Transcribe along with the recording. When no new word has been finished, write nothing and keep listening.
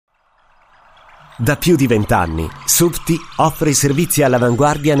Da più di 20 anni, Subti offre servizi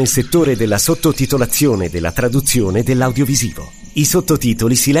all'avanguardia nel settore della sottotitolazione, della traduzione e dell'audiovisivo. I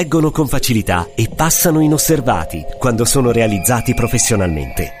sottotitoli si leggono con facilità e passano inosservati quando sono realizzati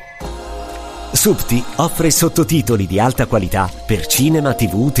professionalmente. Subti offre sottotitoli di alta qualità per cinema,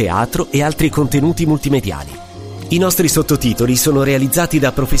 TV, teatro e altri contenuti multimediali. I nostri sottotitoli sono realizzati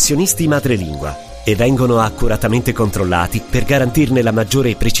da professionisti madrelingua e vengono accuratamente controllati per garantirne la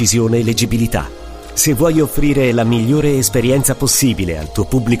maggiore precisione e leggibilità. Se vuoi offrire la migliore esperienza possibile al tuo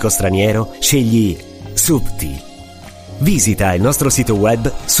pubblico straniero, scegli Subti. Visita il nostro sito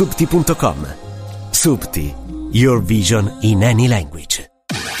web subti.com. Subti, your vision in any language.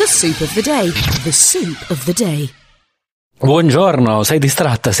 The soup of the day. The soup of the day. Buongiorno, sei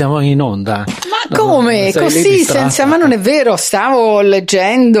distratta? Siamo in onda. Ma come? Così senza? Ma non è vero, stavo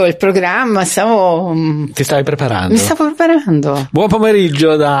leggendo il programma, Ti stavi preparando? Mi stavo preparando. Buon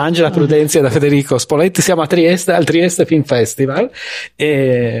pomeriggio da Angela Prudenzi e da Federico Spoletti. Siamo a Trieste, al Trieste Film Festival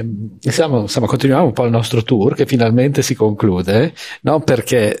e continuiamo un po' il nostro tour che finalmente si conclude, non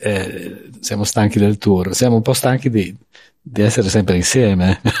perché siamo stanchi del tour, siamo un po' stanchi di essere sempre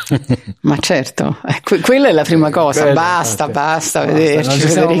insieme. Ma certo, quella è la prima cosa. Basta vederci. Non ci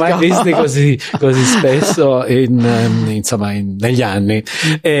siamo mai visti così spesso negli anni.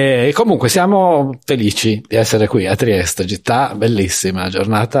 E comunque siamo felici di essere qui a Trieste, città bellissima,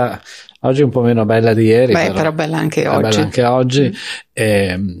 giornata oggi un po' meno bella di ieri. Però bella anche oggi.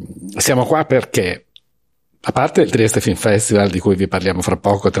 Siamo qua perché, a parte il Trieste Film Festival, di cui vi parliamo fra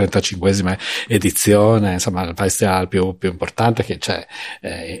poco, 35esima edizione, insomma il festival più importante che c'è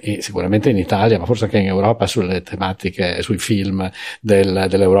sicuramente in Italia, ma forse anche in Europa, sulle tematiche, sui film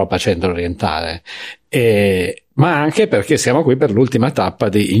dell'Europa centro-orientale. Ma anche perché siamo qui per l'ultima tappa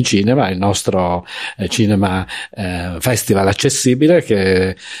di In Cinema, il nostro cinema festival accessibile,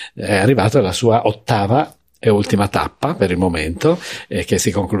 che è arrivato alla sua 8ª e ultima tappa per il momento, che si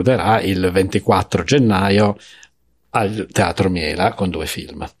concluderà il 24 gennaio al Teatro Miela con 2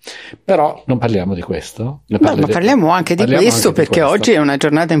 film. Però non parliamo di questo. Ma parliamo anche di questo perché oggi è una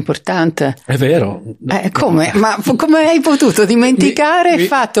giornata importante. È vero. Come? Ma come hai potuto dimenticare il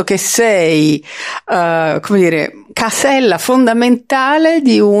fatto che sei, casella fondamentale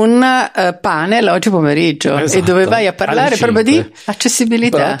di un panel oggi pomeriggio, esatto, e dove vai a parlare proprio di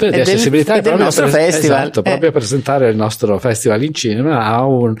accessibilità, del nostro festival. Esatto, proprio per presentare il nostro festival in cinema a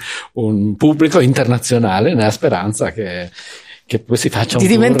un pubblico internazionale, nella speranza che poi si faccia un di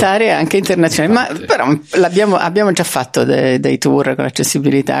tour diventare anche internazionale. Infatti. Ma però abbiamo già fatto dei tour con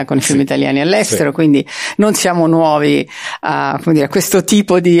accessibilità con i film italiani all'estero, quindi non siamo nuovi a questo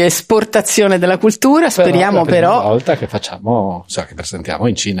tipo di esportazione della cultura. Speriamo però una volta che facciamo, che presentiamo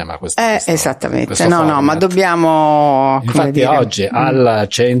in cinema questo esattamente questo no, ma dobbiamo, infatti oggi al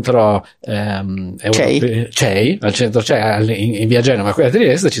centro CEI, al centro CEI in via Genova qui a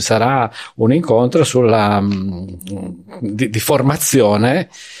Trieste ci sarà un incontro sulla di formazione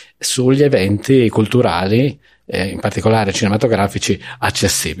sugli eventi culturali, in particolare cinematografici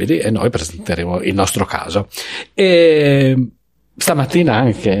accessibili, e noi presenteremo il nostro caso. E stamattina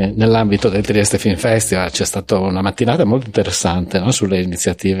anche nell'ambito del Trieste Film Festival c'è stata una mattinata molto interessante, no? Sulle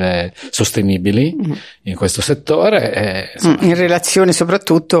iniziative sostenibili in questo settore, in relazione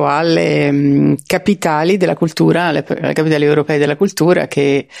soprattutto alle capitali della cultura, alle capitali europee della cultura,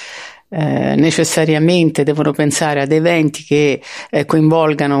 che necessariamente devono pensare ad eventi che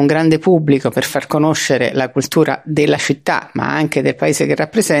coinvolgano un grande pubblico per far conoscere la cultura della città, ma anche del paese che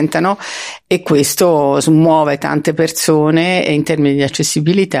rappresentano, e questo smuove tante persone in termini di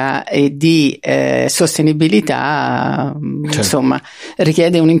accessibilità e di sostenibilità. Certo. Insomma,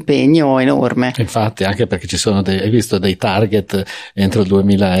 richiede un impegno enorme. Infatti, anche perché ci sono hai visto dei target entro il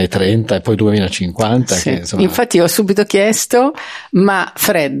 2030 e poi 2050. Sì. Che, insomma... Infatti ho subito chiesto, ma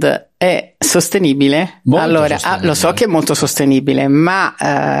Fred, è sostenibile? Molto sostenibile. Lo so che è molto sostenibile, ma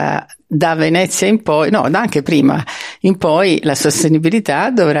da Venezia in poi, no, anche prima in poi, la sostenibilità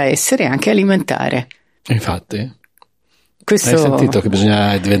dovrà essere anche alimentare. Infatti. Questo... Hai sentito che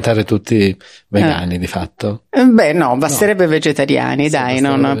bisogna diventare tutti vegani di fatto? No, basterebbe vegetariani,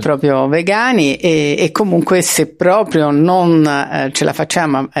 non proprio vegani, e comunque se proprio non ce la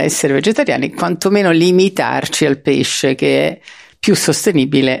facciamo a essere vegetariani, quantomeno limitarci al pesce, che è più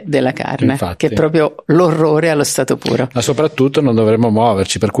sostenibile della carne, Infatti. che è proprio l'orrore allo stato puro. Ma soprattutto non dovremmo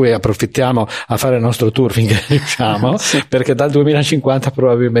muoverci, per cui approfittiamo a fare il nostro tour finché riusciamo, Sì. perché dal 2050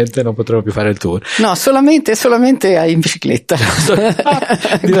 probabilmente non potremo più fare il tour. No, solamente in bicicletta.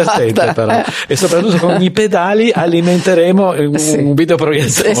 Divertente Guarda. però. E soprattutto con i pedali alimenteremo un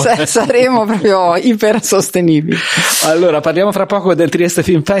videoproiettore. Saremo proprio ipersostenibili. Allora, parliamo fra poco del Trieste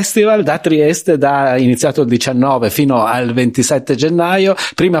Film Festival, da Trieste, iniziato il 19 fino al 27 gennaio.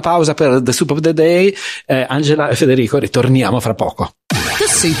 Prima pausa per The Soup of the Day. Angela e Federico, ritorniamo fra poco. The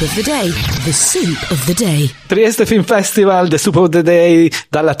Soup of the Day. The Soup of the Day. Trieste Film Festival, The Soup of the Day,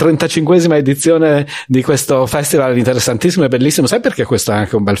 dalla 35esima edizione di questo festival interessantissimo e bellissimo. Sai perché questo è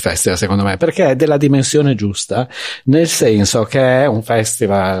anche un bel festival, secondo me? Perché è della dimensione giusta, nel senso che è un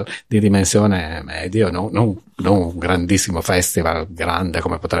festival di dimensione medio, non un grandissimo festival, grande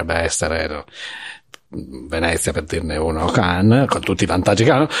come potrebbe essere, no? Venezia, per dirne uno, Cannes, con tutti i vantaggi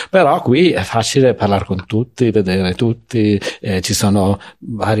che hanno, però qui è facile parlare con tutti, vedere tutti, ci sono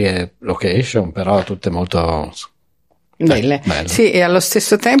varie location, però tutte molto belle. Sì, e allo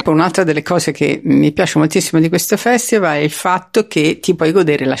stesso tempo un'altra delle cose che mi piace moltissimo di questo festival è il fatto che ti puoi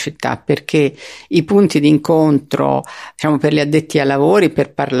godere la città, perché i punti di incontro, diciamo, per gli addetti ai lavori,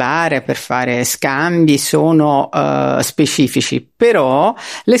 per parlare, per fare scambi, sono specifici, però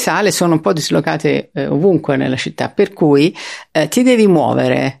le sale sono un po' dislocate ovunque nella città, per cui ti devi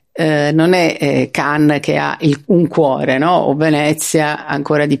muovere. Non è Cannes che ha un cuore, no? O Venezia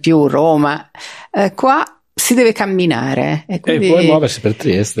ancora di più, Roma. Qua si deve camminare e poi muoversi per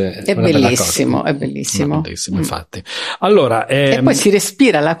Trieste è bellissimo, è bellissimo, infatti. Allora, e poi si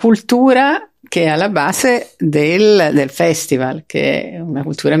respira la cultura che è alla base del festival, che è una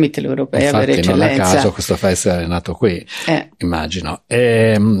cultura mitteleuropea per eccellenza. Non a caso questo festival è nato qui, immagino.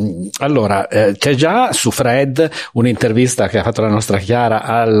 Allora, c'è già su Fred un'intervista che ha fatto la nostra Chiara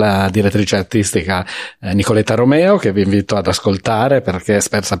alla direttrice artistica Nicoletta Romeo, che vi invito ad ascoltare perché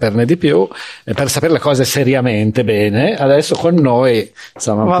per saperne di più, per sapere le cose seriamente bene. Adesso con noi,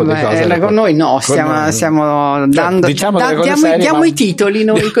 insomma, un po' di cose. Con noi no, stiamo dando, diamo i titoli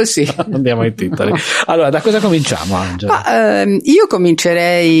noi così. Andiamo ai titoli. Allora, da cosa cominciamo, Angela? Io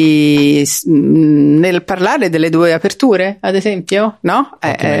comincerei nel parlare delle due aperture, ad esempio, no?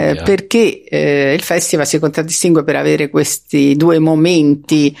 Perché il festival si contraddistingue per avere questi due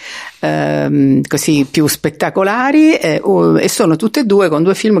momenti così più spettacolari e sono tutte e due con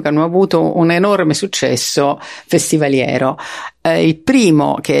due film che hanno avuto un enorme successo festivaliero. Il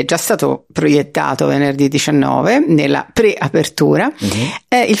primo, che è già stato proiettato venerdì 19 nella preapertura,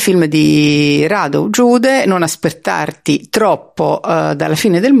 è il film di Rado Giude, Non aspettarti troppo dalla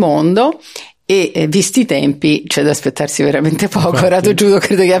fine del mondo. E visti i tempi c'è da aspettarsi veramente poco. Rado Giudo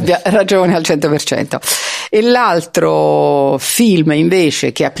credo che abbia ragione al 100%. E l'altro film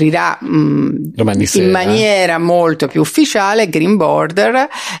invece che aprirà in maniera molto più ufficiale, Green Border,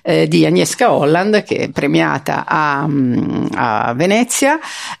 di Agnieszka Holland, che è premiata a Venezia,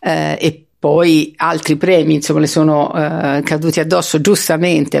 e poi altri premi, insomma, le sono caduti addosso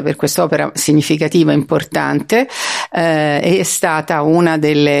giustamente per quest'opera significativa, importante. È stata una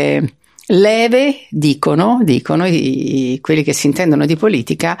delle leve, dicono quelli che si intendono di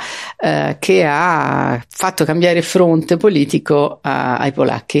politica, che ha fatto cambiare fronte politico ai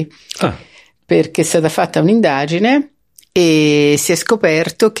polacchi, perché è stata fatta un'indagine e si è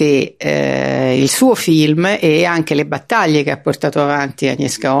scoperto che il suo film e anche le battaglie che ha portato avanti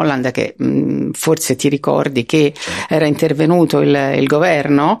Agnieszka Holland, che forse ti ricordi che era intervenuto il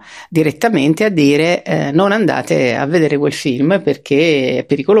governo direttamente a dire non andate a vedere quel film perché è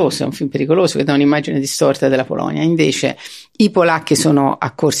pericoloso, è un film pericoloso che dà un'immagine distorta della Polonia. Invece i polacchi sono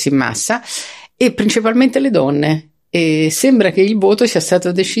accorsi in massa e principalmente le donne. E sembra che il voto sia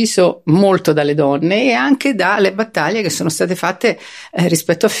stato deciso molto dalle donne e anche dalle battaglie che sono state fatte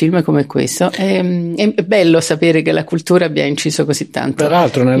rispetto a film come questo. È bello sapere che la cultura abbia inciso così tanto.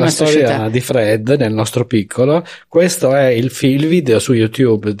 Peraltro nella storia di Fred, nel nostro piccolo, questo è il video su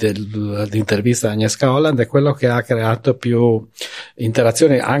YouTube dell'intervista a Agnieszka Holland, è quello che ha creato più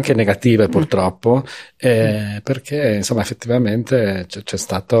interazioni anche negative purtroppo, perché insomma effettivamente c'è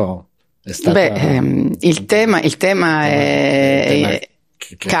stato... il tema è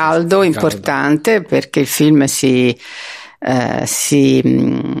caldo, importante, perché il film si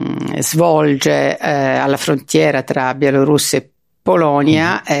svolge alla frontiera tra Bielorussia e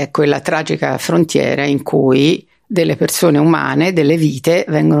Polonia, è quella tragica frontiera in cui delle persone umane, delle vite,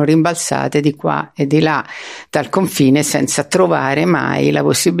 vengono rimbalzate di qua e di là dal confine senza trovare mai la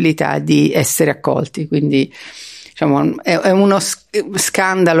possibilità di essere accolti. Quindi diciamo, è uno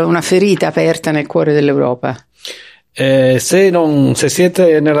scandalo, una ferita aperta nel cuore dell'Europa. Se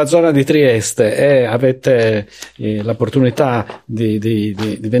siete nella zona di Trieste e avete l'opportunità di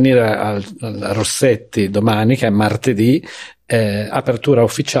venire al Rossetti domani, che è martedì, apertura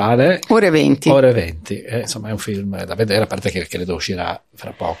ufficiale ore 20, insomma è un film da vedere, a parte che credo uscirà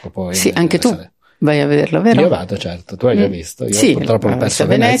fra poco poi. Sì, anche tu vai a vederlo, vero? Io vado, certo, tu hai già visto, io sì, purtroppo l'ho perso a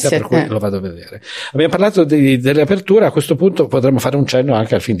Venezia, per cui lo vado a vedere. Abbiamo parlato delle aperture, a questo punto potremmo fare un cenno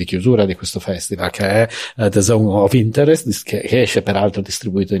anche al film di chiusura di questo festival, che è The Zone of Interest, che esce peraltro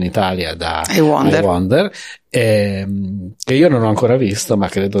distribuito in Italia da I Wonder, che io non ho ancora visto, ma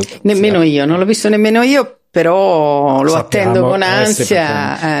credo nemmeno io, non l'ho visto nemmeno io, però lo attendo con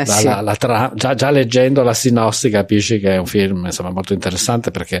ansia. Sì, già leggendo la sinossi capisci che è un film insomma molto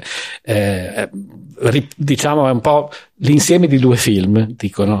interessante, perché diciamo è un po' l'insieme di due film,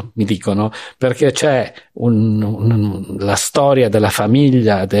 mi dicono, perché c'è la storia della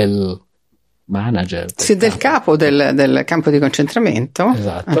famiglia del manager del capo del campo di concentramento,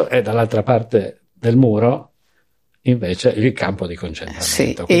 esatto, e dall'altra parte del muro invece il campo di concentramento,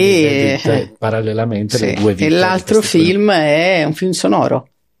 sì, e parallelamente le due vite. E l'altro film è un film sonoro,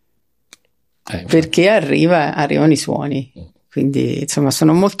 perché arrivano i suoni, quindi insomma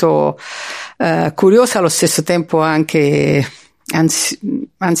sono molto curiosa, allo stesso tempo anche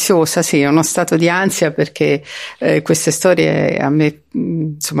ansiosa, sì, è uno stato di ansia, perché queste storie a me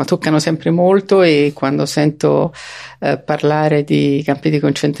insomma toccano sempre molto, e quando sento parlare di campi di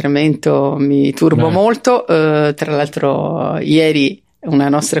concentramento mi turbo molto. Tra l'altro ieri una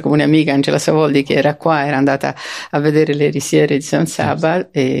nostra comune amica, Angela Savoldi, che era qua, era andata a vedere le risiere di San Saba,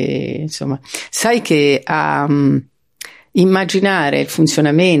 e insomma sai che immaginare il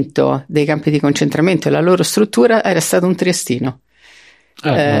funzionamento dei campi di concentramento e la loro struttura era stato un triestino.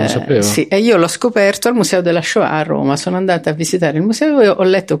 Non lo sapevo. Sì, e io l'ho scoperto al Museo della Shoah a Roma. Sono andata a visitare il museo e ho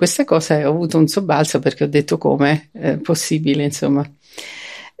letto questa cosa e ho avuto un sobbalzo, perché ho detto come è possibile, insomma.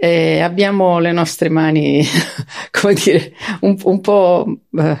 Abbiamo le nostre mani, come dire, un po'.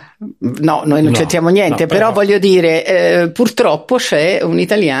 No, noi non c'entriamo niente, però voglio dire, purtroppo c'è un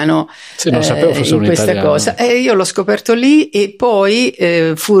italiano non sapevo fosse in questa italiano. cosa. E io l'ho scoperto lì, e poi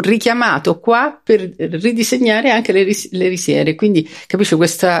fu richiamato qua per ridisegnare anche le risiere. Quindi, capisci,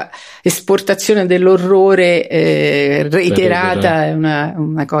 questa esportazione dell'orrore reiterata è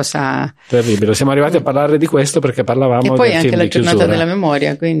una cosa terribile. Siamo arrivati a parlare di questo perché parlavamo e poi del anche film la di giornata chiusura. della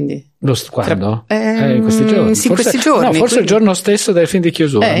memoria, quindi quando? In questi giorni? Sì, questi giorni. No, forse il giorno stesso del film di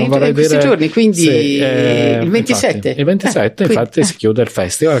chiusura. Non vorrei in questi dire... giorni, quindi il 27. Infatti, il 27, infatti, si chiude il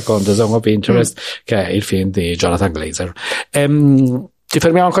festival con The Zone of Interest, che è il film di Jonathan Glazer. Ci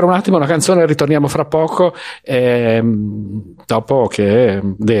fermiamo ancora un attimo, una canzone, ritorniamo fra poco, dopo che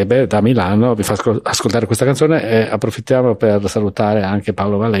Debe da Milano vi fa ascoltare questa canzone, e approfittiamo per salutare anche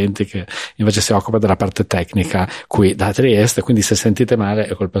Paolo Valenti, che invece si occupa della parte tecnica qui da Trieste, quindi se sentite male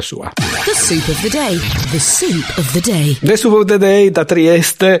è colpa sua. The Soup of the Day. The Soup of the Day. The Soup of the Day da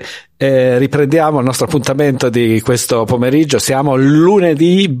Trieste. Riprendiamo il nostro appuntamento di questo pomeriggio. Siamo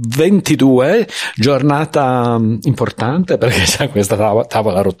lunedì 22, giornata importante, perché c'è questa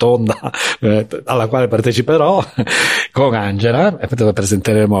tavola rotonda alla quale parteciperò con Angela, e poi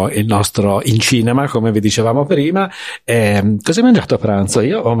presenteremo il nostro in cinema, come vi dicevamo prima. Cosa hai mangiato a pranzo?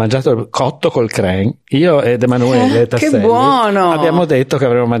 Io ho mangiato il cotto col crème, io ed Emanuele Tasselli. Che buono! Abbiamo detto che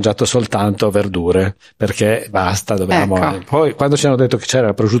avremmo mangiato soltanto verdure, perché basta, dovevamo. Poi quando ci hanno detto che c'era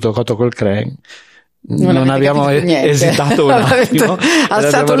il prosciutto cotto col crème, non abbiamo esitato un attimo,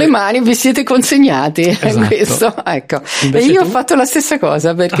 alzato le mani, vi siete consegnati. Esatto. Questo, ecco. Invece e io tu? ho fatto la stessa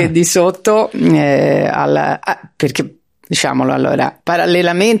cosa, perché di sotto perché diciamolo, allora,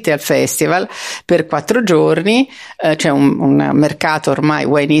 parallelamente al festival per 4 giorni c'è un mercato ormai,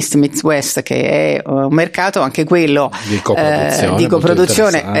 Wine East meets West, che è un mercato anche quello di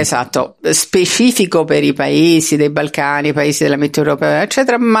coproduzione, esatto, specifico per i paesi dei Balcani, i paesi della Mitteleuropea,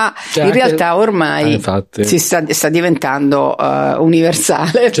 eccetera, ma in realtà ormai si sta diventando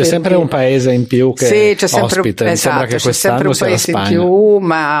universale. C'è sempre un paese in più che c'è sempre, ospita, mi sembra che quest'anno sia la Spagna. In più,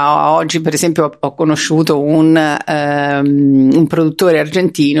 ma oggi per esempio ho conosciuto un produttore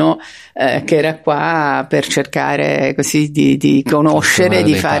argentino che era qua per cercare così di conoscere,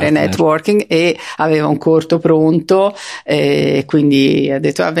 di fare networking, e aveva un corto pronto, quindi ha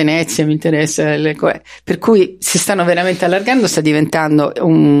detto a Venezia mi interessa per cui si stanno veramente allargando, sta diventando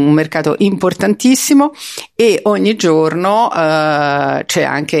un mercato importantissimo, e ogni giorno c'è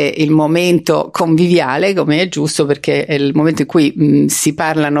anche il momento conviviale, come è giusto, perché è il momento in cui si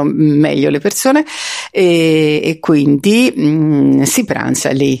parlano meglio le persone, e quindi si pranza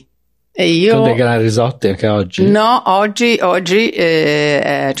lì. E io... Con dei gran risotti anche oggi? No, oggi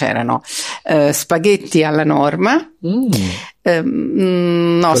c'erano spaghetti alla norma. No,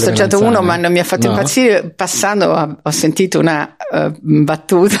 ho assaggiato uno ma non mi ha fatto impazzire. Passando ho sentito una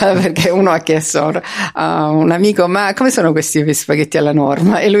battuta, perché uno ha chiesto a un amico: ma come sono questi spaghetti alla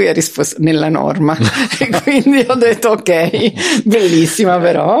norma? E lui ha risposto: nella norma. E quindi ho detto ok, bellissima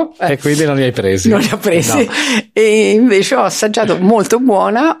però. E quindi non li hai presi? Non li ho presi. No. E invece ho assaggiato, molto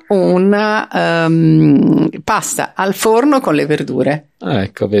buona, una pasta al forno con le verdure.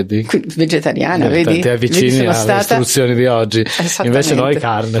 Ecco, vedi? Vegetariana, vedi? Ti avvicini alle istruzioni di oggi. Invece noi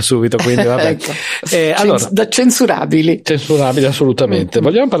carne subito, quindi vabbè. Ecco. Allora, da censurabili. Censurabili assolutamente.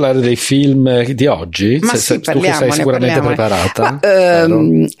 Vogliamo parlare dei film di oggi? Ma sì, tu che sei sicuramente preparata.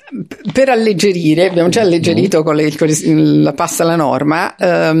 Per alleggerire, abbiamo già alleggerito con la pasta alla norma,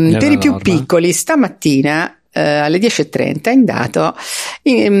 per i più piccoli stamattina alle 10:30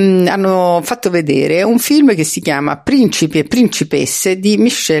 hanno fatto vedere un film che si chiama Principi e Principesse di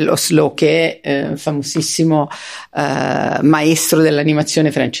Michel Oslo, che è famosissimo maestro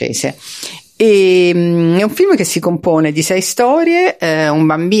dell'animazione francese. È un film che si compone di 6 storie. Un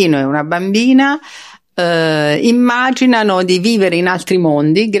bambino e una bambina immaginano di vivere in altri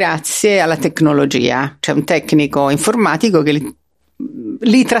mondi grazie alla tecnologia. C'è un tecnico informatico che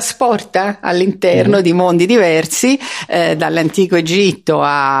li trasporta all'interno di mondi diversi, dall'antico Egitto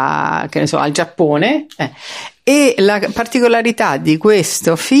al Giappone. E la particolarità di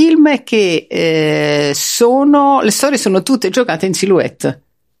questo film è che le storie sono tutte giocate in silhouette,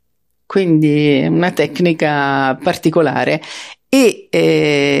 quindi una tecnica particolare. E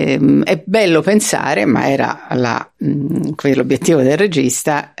è bello pensare, ma era l'obiettivo del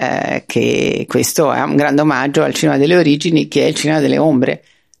regista, che questo è un grande omaggio al cinema delle origini, che è il cinema delle ombre,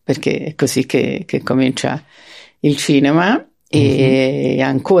 perché è così che comincia il cinema. E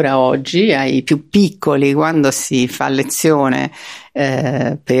ancora oggi ai più piccoli, quando si fa lezione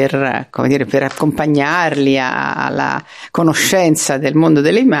per accompagnarli alla conoscenza del mondo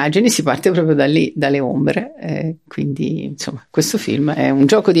delle immagini, si parte proprio da lì, dalle ombre. Quindi insomma questo film è un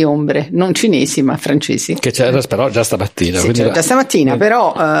gioco di ombre, non cinesi ma francesi, che c'era però già stamattina. Sì, c'era già stamattina,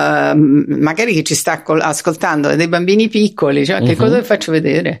 però magari chi ci sta ascoltando dei bambini piccoli, cioè, che cosa vi faccio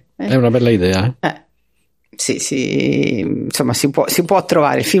vedere? È una bella idea. Sì, insomma si può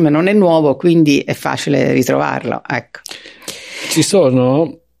trovare, il film non è nuovo, quindi è facile ritrovarlo, ecco. Ci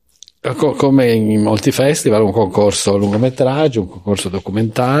sono, come in molti festival, un concorso lungometraggi, un concorso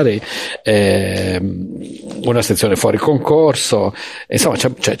documentari, una sezione fuori concorso, insomma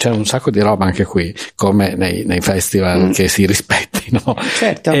c'è un sacco di roba anche qui, come nei festival che si rispettino.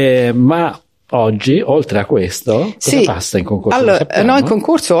 Certo. Ma oggi, oltre a questo, cosa passa in concorso? Allora, no, il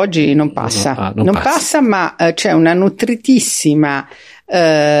concorso oggi non passa. Non passa, ma c'è una nutritissima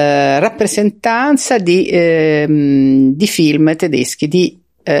rappresentanza di film tedeschi,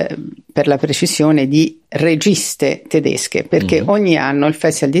 per la precisione di registe tedesche, perché ogni anno il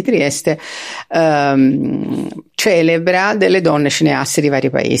Festival di Trieste celebra delle donne cineaste di vari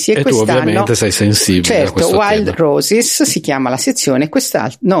paesi, e quest'anno, tu ovviamente sei sensibile, certo, a questo Wild tema. Roses si chiama la sezione,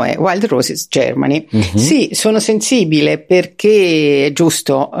 quest'anno è Wild Roses Germany. Sì, sono sensibile perché è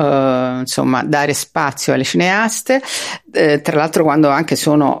giusto dare spazio alle cineaste, tra l'altro quando anche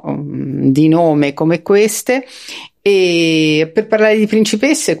sono di nome come queste. E per parlare di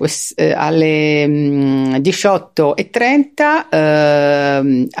principesse, alle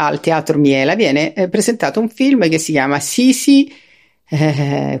 18:30 al Teatro Miela viene presentato un film che si chiama Sisi,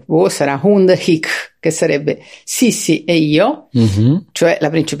 sarà Hund Hick, che sarebbe Sissi e io, cioè la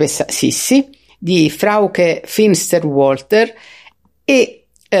principessa Sissi, di Frauke Finsterwalter, e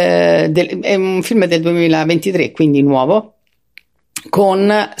è un film del 2023, quindi nuovo,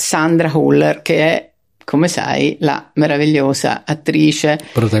 con Sandra Huller, che è, come sai, la meravigliosa attrice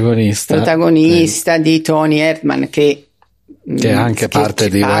protagonista di Tony Erdmann, che è anche parte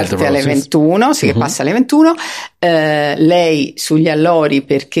di Wild Roses, alle 21, che passa alle 21. Lei sugli allori,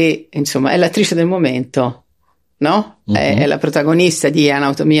 perché insomma è l'attrice del momento, no? È la protagonista di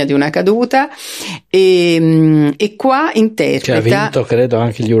Anatomia di una caduta, e qua interpreta, che ha vinto credo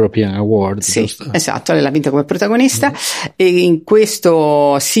anche gli European Award. Sì, giusto? Esatto, lei l'ha vinta come protagonista, e in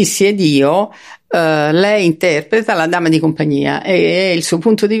questo Sissi ed io lei interpreta la dama di compagnia, e il suo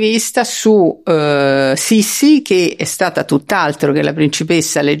punto di vista su Sissi, che è stata tutt'altro che la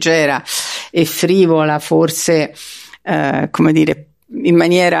principessa leggera e frivola, forse in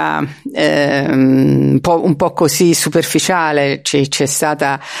maniera un po' così superficiale ci è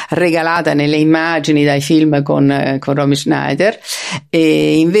stata regalata nelle immagini dai film con Romy Schneider,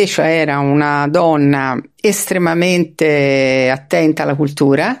 e invece era una donna estremamente attenta alla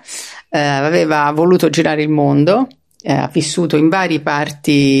cultura, aveva voluto girare il mondo. Ha vissuto in varie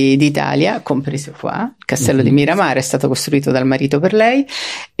parti d'Italia, compreso qua. Il castello di Miramare è stato costruito dal marito per lei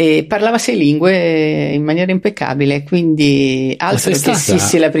e parlava 6 lingue in maniera impeccabile, quindi altro che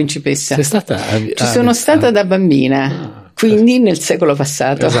Sissi la principessa. Sei stata Ci sono stata da bambina. Quindi nel secolo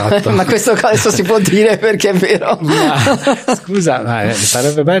passato, esatto. Ma questo adesso si può dire perché è vero. Scusa,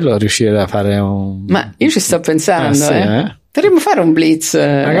 sarebbe bello riuscire a fare un... Ma io ci sto pensando, sì. Dovremmo fare un blitz.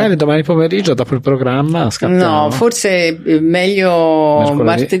 Magari domani pomeriggio dopo il programma scappiamo. No, forse meglio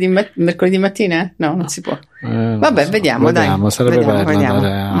mercoledì mattina? No, non si può. Vabbè, so. Vediamo, dai. Sarebbe bello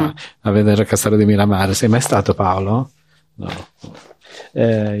andare a vedere il castello di Miramare. Sei mai stato, Paolo? No.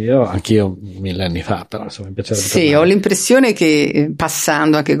 Anch'io 1000 anni fa, però insomma mi piacerebbe. Sì, ho l'impressione che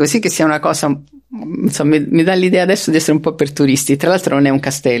passando anche così che sia una cosa, insomma, mi dà l'idea adesso di essere un po' per turisti. Tra l'altro non è un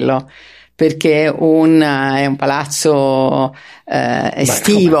castello, perché è un palazzo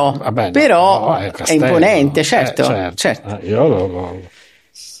estivo, però è imponente, certo. Io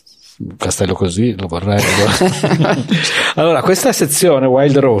un castello così lo vorrei. Allora, questa sezione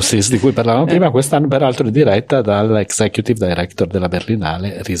Wild Roses di cui parlavamo prima, quest'anno peraltro è diretta dall'executive director della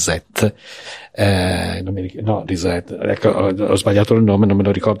Berlinale, Risette. Risette, ecco, ho sbagliato il nome, non me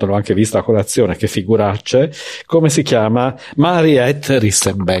lo ricordo, l'ho anche vista a colazione, che figuracce. Come si chiama? Mariette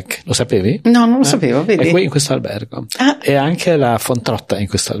Rissenbeck, lo sapevi? No, non lo sapevo, vedi? È qui in questo albergo. E anche la Fontrotta in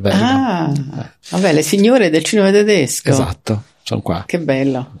questo albergo. Vabbè, le signore del cinema tedesco. Esatto. Sono qua. Che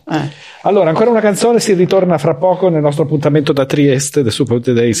bello. Allora, ancora una canzone, si ritorna fra poco nel nostro appuntamento da Trieste, The Soup of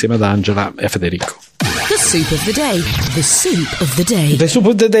the Day, insieme ad Angela e a Federico. The Soup of the Day. The Soup of the Day. The Soup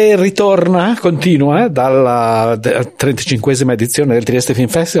of the Day continua dalla 35esima edizione del Trieste Film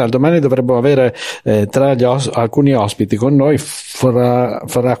Festival. Domani dovremmo avere tra alcuni ospiti con noi,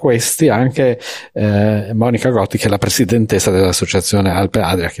 fra questi anche Monica Gotti, che è la presidentessa dell'associazione Alpe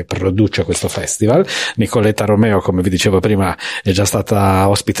Adria che produce questo festival. Nicoletta Romeo, come vi dicevo prima, è già stata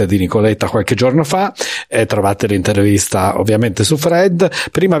ospite di Nicoletta qualche giorno fa, e trovate l'intervista ovviamente su Fred.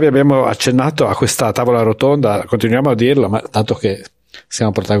 Prima vi abbiamo accennato a questa tavola rotonda, continuiamo a dirlo, ma tanto che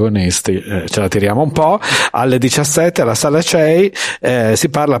siamo protagonisti, ce la tiriamo un po'. Alle 17 alla Sala CEI si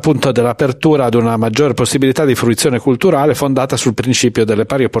parla appunto dell'apertura ad una maggiore possibilità di fruizione culturale fondata sul principio delle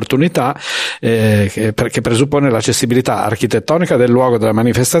pari opportunità, che presuppone l'accessibilità architettonica del luogo della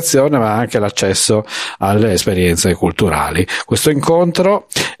manifestazione, ma anche l'accesso alle esperienze culturali. Questo incontro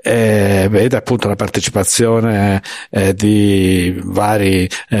vede appunto la partecipazione di varie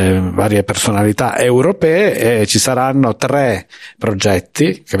personalità europee, e ci saranno 3 progetti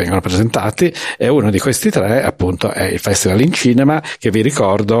che vengono presentati, e uno di questi 3 appunto è il Festival in Cinema, che vi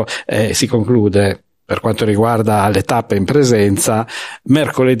ricordo si conclude, per quanto riguarda le tappe in presenza,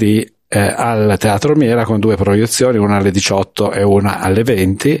 mercoledì al Teatro Miera, con 2 proiezioni, una alle 18 e una alle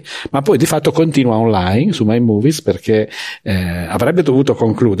 20, ma poi di fatto continua online su My Movies, perché avrebbe dovuto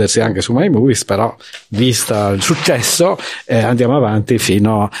concludersi anche su My Movies, però vista il successo andiamo avanti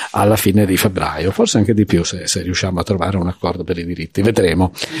fino alla fine di febbraio, forse anche di più se riusciamo a trovare un accordo per i diritti,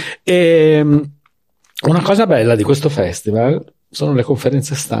 vedremo. E una cosa bella di questo festival sono le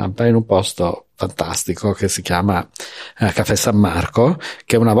conferenze stampa in un posto fantastico che si chiama Caffè San Marco,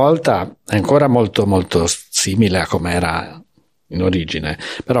 che una volta è ancora molto molto simile a com'era in origine,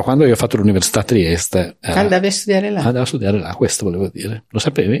 però quando io ho fatto l'università a Trieste andavi a studiare là? Andavo a studiare là, questo volevo dire. Lo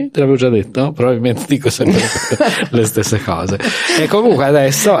sapevi? Te l'avevo già detto? Probabilmente dico sempre le stesse cose. E comunque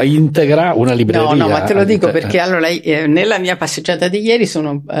adesso integra una libreria. No, ma te lo dico perché allora nella mia passeggiata di ieri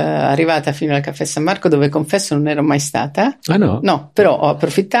sono arrivata fino al Caffè San Marco, dove confesso non ero mai stata. Ah no? No, però ho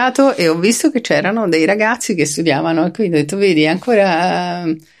approfittato e ho visto che c'erano dei ragazzi che studiavano, e quindi ho detto, vedi, è ancora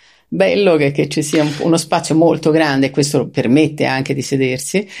bello che ci sia uno spazio molto grande, e questo permette anche di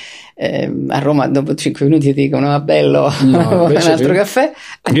sedersi. A Roma dopo 5 minuti ti dicono bello, un altro caffè.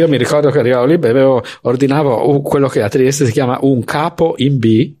 Io mi ricordo che arrivavo lì, ordinavo quello che a Trieste si chiama un capo in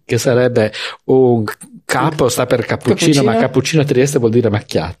B, che sarebbe un capo sta per cappuccino, ma cappuccino a Trieste vuol dire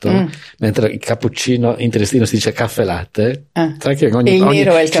macchiato, mentre il cappuccino in triestino si dice caffè latte. Sai che ogni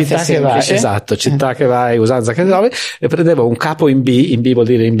nero è il caffè città che vai, esatto, città che vai, usanza che trovi, e prendevo un capo in B vuol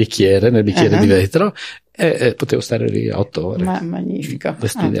dire in bicchiere, nel bicchiere di vetro, potevo stare lì 8 ore. Ma magnifico.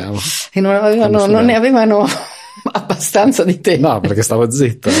 Studiavo. E non ne avevano Abbastanza di te. No, perché stavo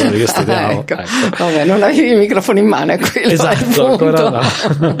zitto, io studiavo. Ecco. Vabbè, non avevi il microfono in mano, è quello. Esatto, ancora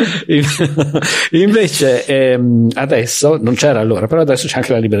no. Invece adesso, non c'era allora, però adesso c'è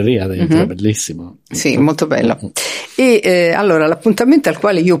anche la libreria dentro, è bellissimo. Sì, molto bello. E allora l'appuntamento al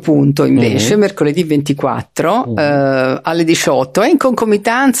quale io punto invece, mercoledì 24 alle 18, è in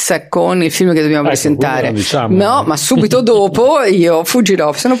concomitanza con il film che dobbiamo presentare. Diciamo. No, ma subito dopo io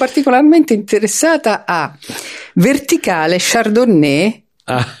fuggirò. Sono particolarmente interessata a Verticale Chardonnay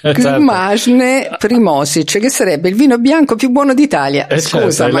Grummagne Primosic, che sarebbe il vino bianco più buono d'Italia.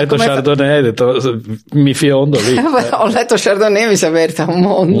 Scusa, certo, hai letto Chardonnay, hai detto mi fiondo lì. Ho letto Chardonnay, mi si è aperta un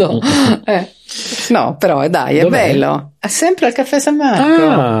mondo. No, però dai, è bello. È sempre al Caffè San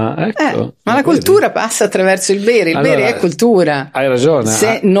Marco. Ecco. Ma la cultura passa attraverso il bere. Il bere è cultura. Hai ragione.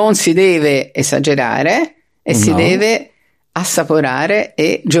 Se non si deve esagerare e si deve assaporare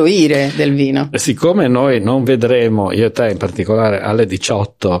e gioire del vino. Siccome noi non vedremo, io e te in particolare, alle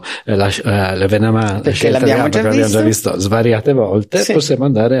 18 l'Evenement, perché l'abbiamo già visto svariate volte, possiamo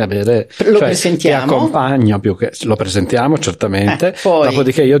andare a bere. Lo presentiamo. Ti accompagno lo presentiamo certamente, poi,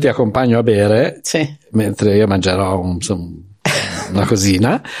 dopodiché io ti accompagno a bere, mentre io mangerò una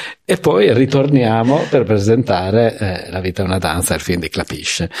cosina, e poi ritorniamo per presentare La vita è una danza, il film di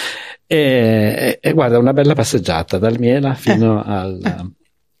Clapiche. E guarda, una bella passeggiata dal Miela fino al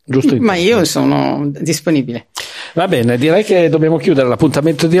giusto in ma io sono disponibile. Va bene, direi che dobbiamo chiudere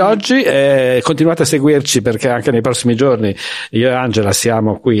l'appuntamento di oggi. Continuate a seguirci, perché anche nei prossimi giorni io e Angela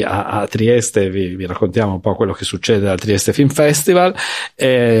siamo qui a Trieste, vi raccontiamo un po' quello che succede al Trieste Film Festival.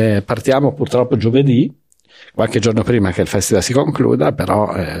 Partiamo purtroppo giovedì, qualche giorno prima che il festival si concluda,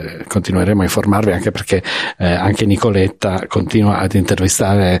 però continueremo a informarvi, anche perché anche Nicoletta continua ad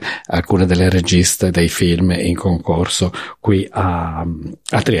intervistare alcune delle registe dei film in concorso qui a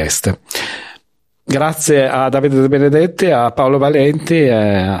Trieste. Grazie a Davide De Benedetti, a Paolo Valenti e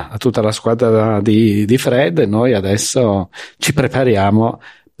a tutta la squadra di Fred. Noi adesso ci prepariamo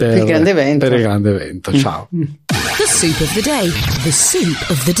per il grande evento. Ciao. The Soup of the Day. The Soup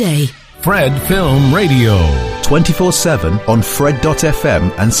of the Day. Fred Film Radio. 24/7 on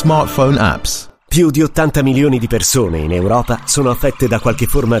Fred.fm and smartphone apps. Più di 80 milioni di persone in Europa sono affette da qualche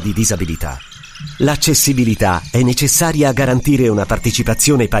forma di disabilità. L'accessibilità è necessaria a garantire una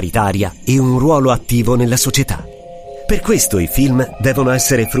partecipazione paritaria e un ruolo attivo nella società. Per questo i film devono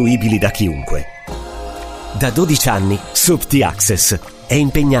essere fruibili da chiunque. Da 12 anni, Subti Access è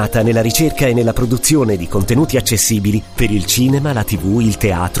impegnata nella ricerca e nella produzione di contenuti accessibili per il cinema, la TV, il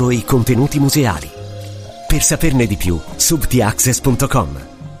teatro e i contenuti museali. Per saperne di più, subtiaccess.com.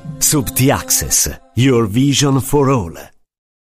 Subti Access, your vision for all.